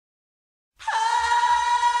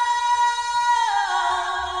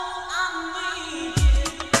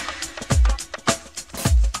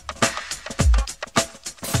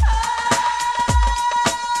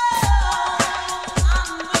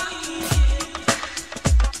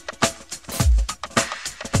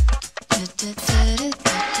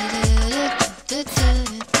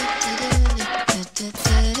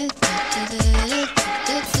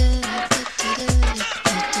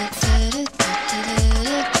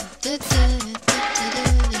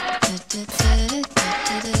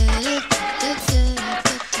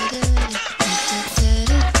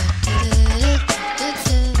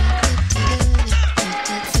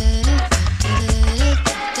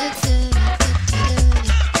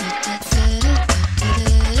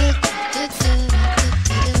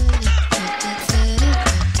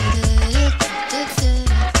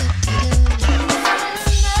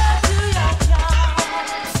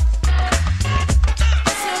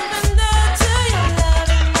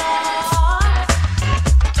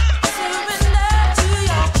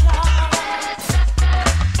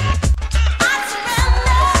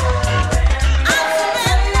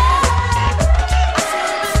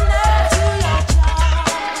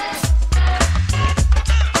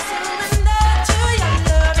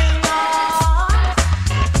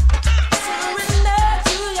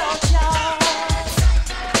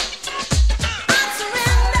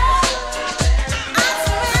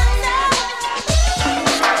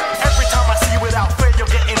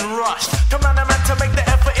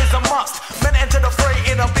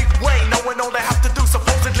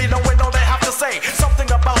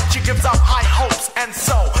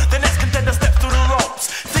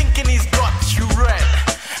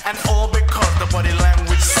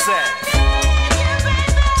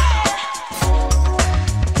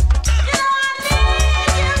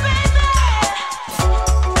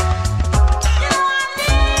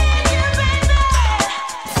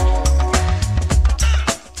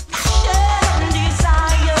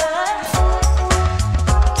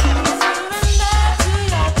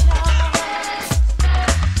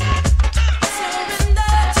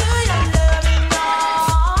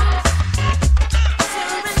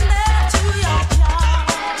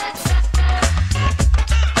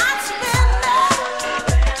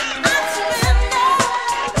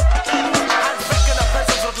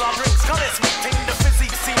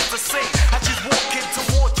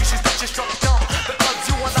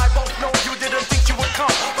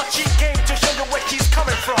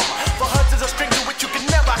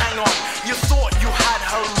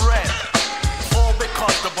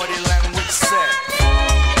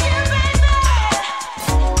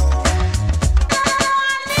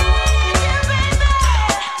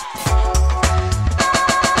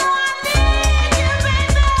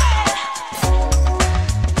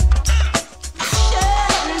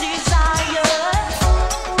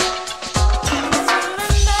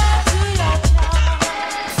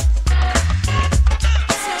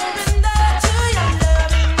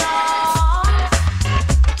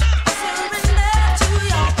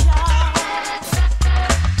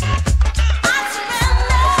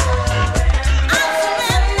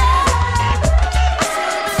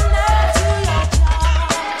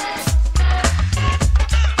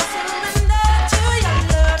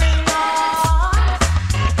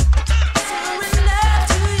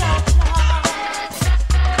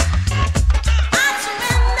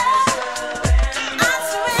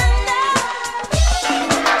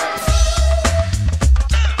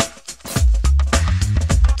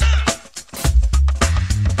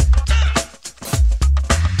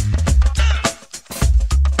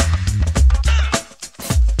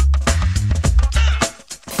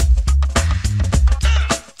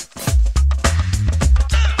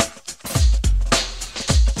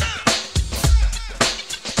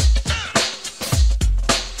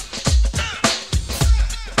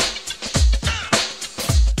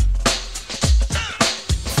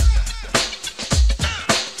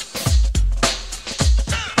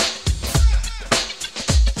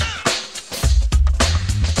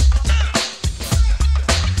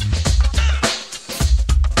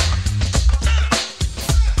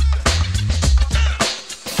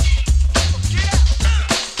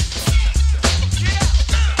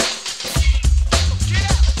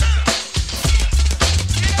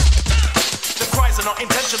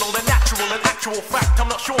actual fact, I'm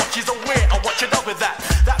not sure she's aware of what she does with that.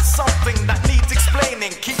 That's something that needs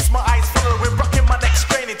explaining. Keeps my eyes following, rocking my neck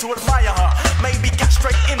straining to admire her. Maybe catch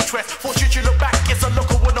straight interest. For should you look back, it's a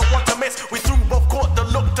look I wouldn't want to miss. We threw both caught the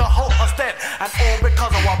look to hold us dead, and all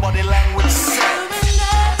because of our body language.